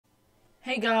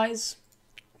Hey guys,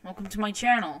 welcome to my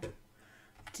channel.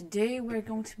 Today we're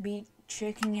going to be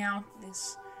checking out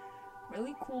this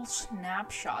really cool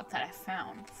snapshot that I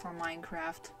found for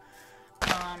Minecraft.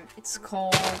 It's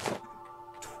called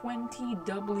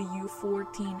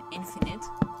 20w14infinite.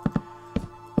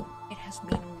 It has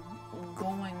been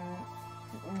going,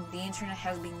 the internet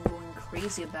has been going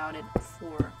crazy about it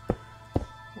for,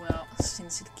 well,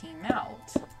 since it came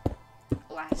out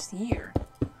last year.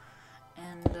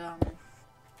 And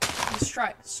let's try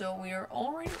it. So we are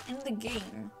already in the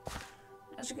game.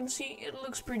 As you can see, it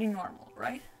looks pretty normal,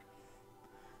 right?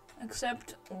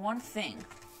 Except one thing.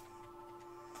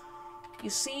 You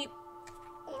see,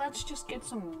 let's just get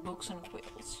some books and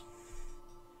quills.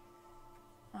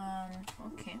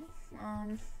 Okay.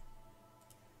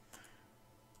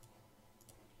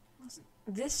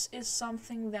 This is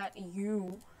something that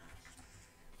you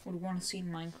would want to see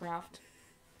in Minecraft.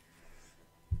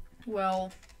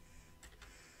 Well,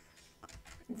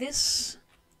 this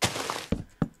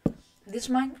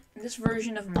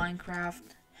version of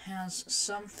Minecraft has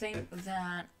something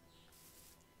that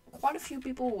quite a few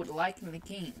people would like in the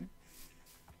game.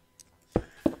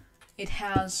 It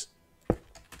has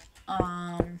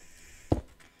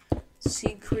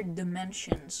secret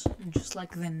dimensions, just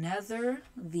like the Nether,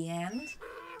 the End,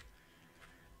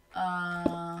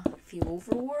 the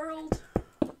Overworld.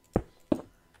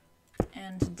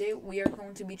 And today we are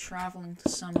going to be traveling to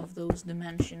some of those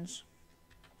dimensions.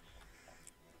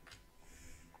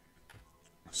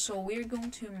 So we're going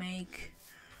to make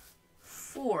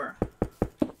 4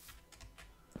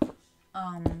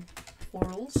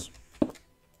 portals.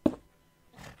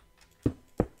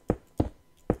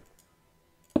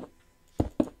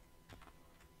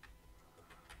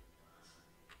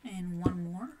 And one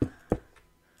more.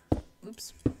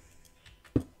 Oops.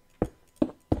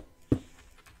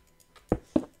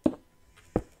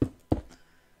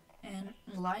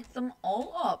 Light them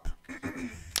all up.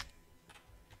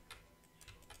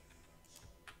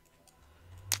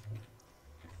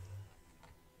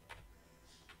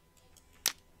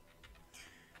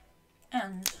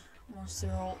 And once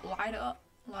they're all light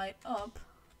up,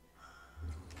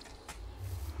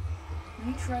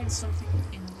 we tried something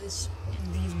in these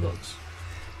books.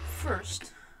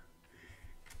 First,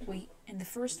 in the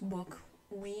first book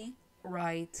we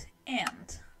write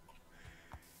and.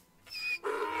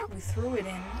 We throw it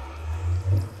in,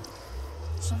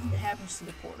 something happens to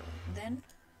the portal. Then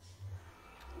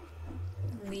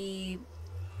we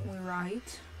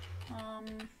write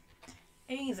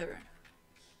either.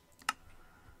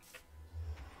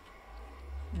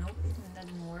 Nope, that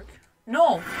didn't work.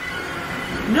 No!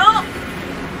 No!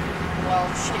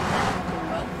 Well, shit, that didn't go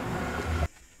well.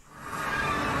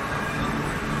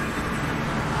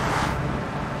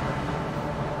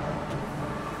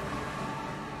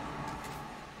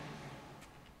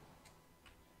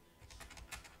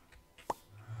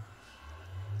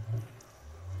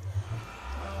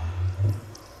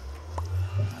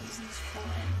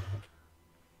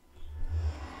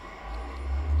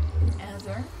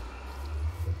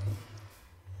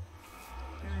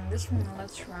 This one,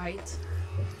 let's write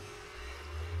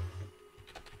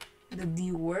the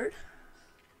D word.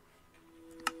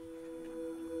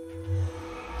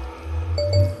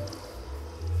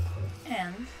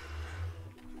 And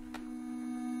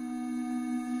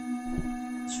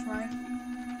let's write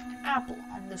apple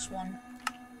on this one.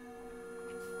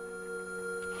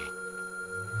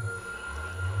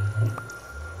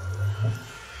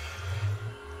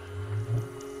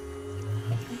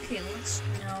 Okay,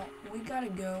 now we gotta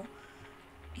go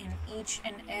in each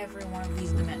and every one of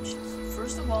these dimensions.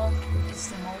 First of all, it's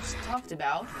the most talked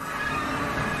about, the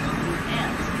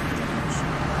End dimension.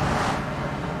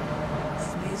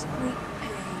 It's basically a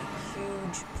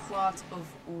huge plot of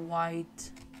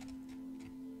white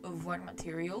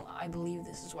material. I believe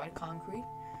this is white concrete.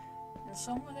 And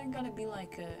somewhere there's gotta be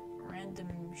like a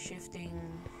random shifting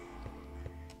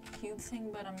cube thing,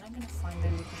 but I'm not gonna find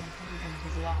it because I'm probably gonna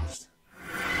get lost.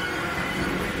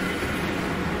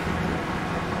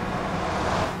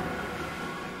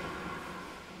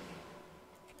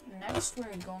 Next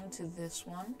we're going to this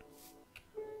one.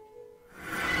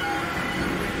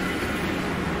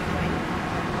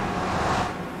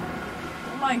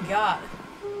 Oh my god.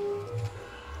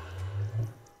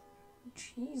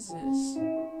 Jesus.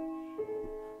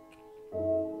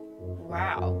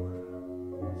 Wow.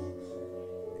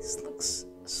 This looks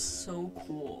so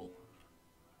cool.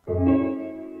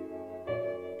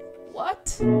 What?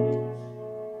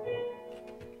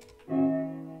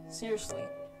 Seriously,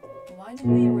 why did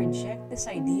they reject this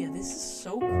idea? This is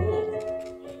so cool.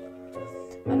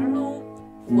 I don't know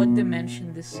what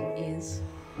dimension this is.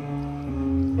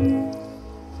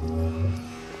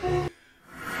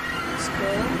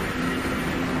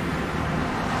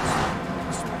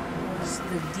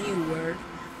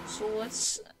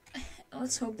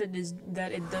 let's hope that it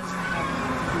doesn't have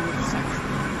anything to do with sex.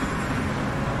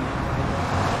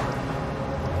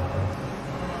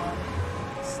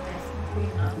 It's definitely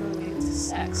not related to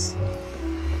sex.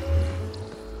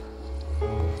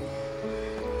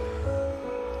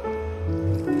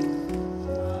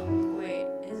 Wait,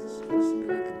 is it supposed to be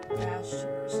like a bastion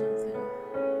or something?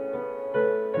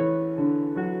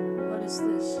 What is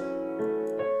this?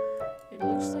 It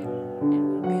looks like it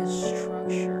would be a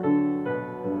structure.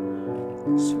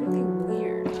 It's really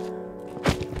weird.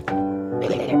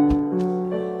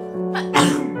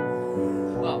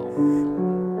 Well,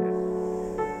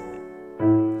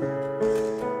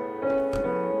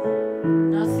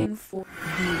 nothing for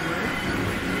viewer.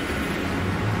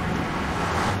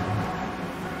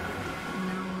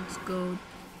 Now let's go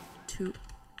to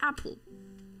Apple.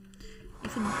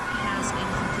 If it has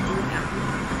anything to do with Apple.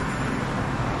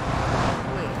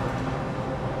 Wait.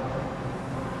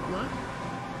 What?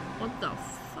 What the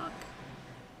fuck?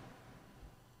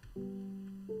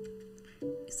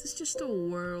 Is this just a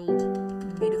world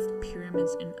made of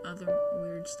pyramids and other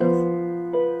weird stuff?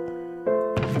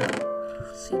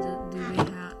 See,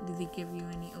 do they give you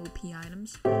any OP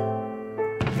items?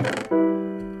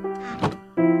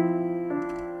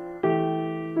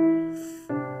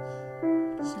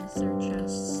 Since they're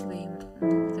chests,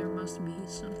 there must be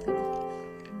something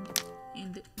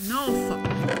in the— no fuck.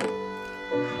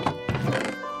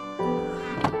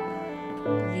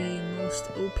 The most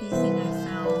OP thing I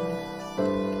found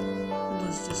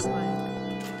was just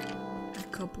like a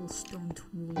couple stone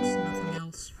tools, nothing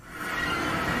else.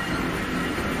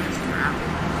 That's for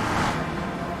Apple.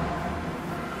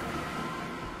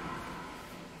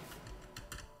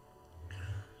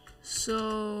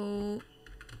 So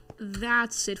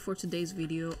that's it for today's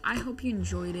video. I hope you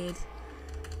enjoyed it.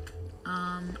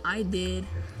 I did.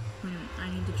 I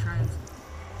need to try it.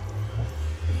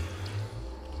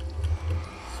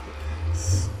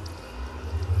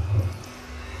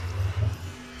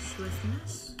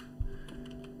 Swiftness.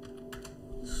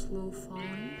 Slow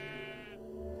falling.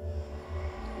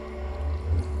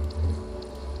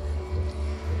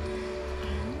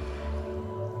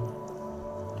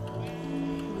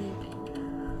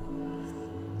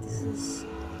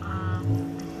 I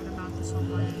heard about this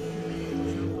online. Maybe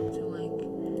jump up to like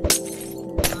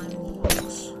 9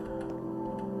 blocks.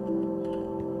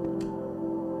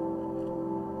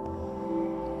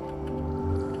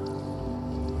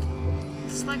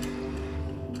 It's like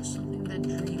something that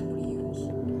Dream would use.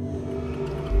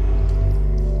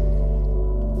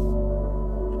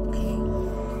 Okay.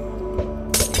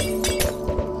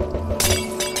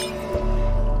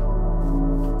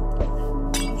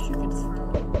 I wish you could throw.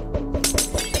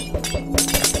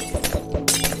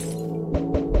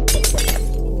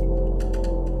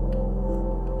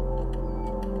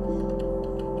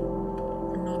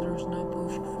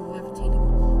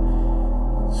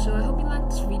 So I hope you liked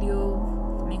this video.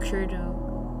 Make sure to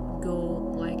go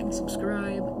like and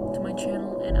subscribe to my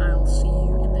channel, and I'll see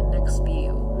you in the next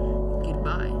video.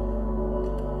 Goodbye.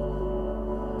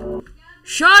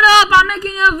 Shut up! I'm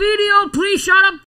making a video! Please shut up!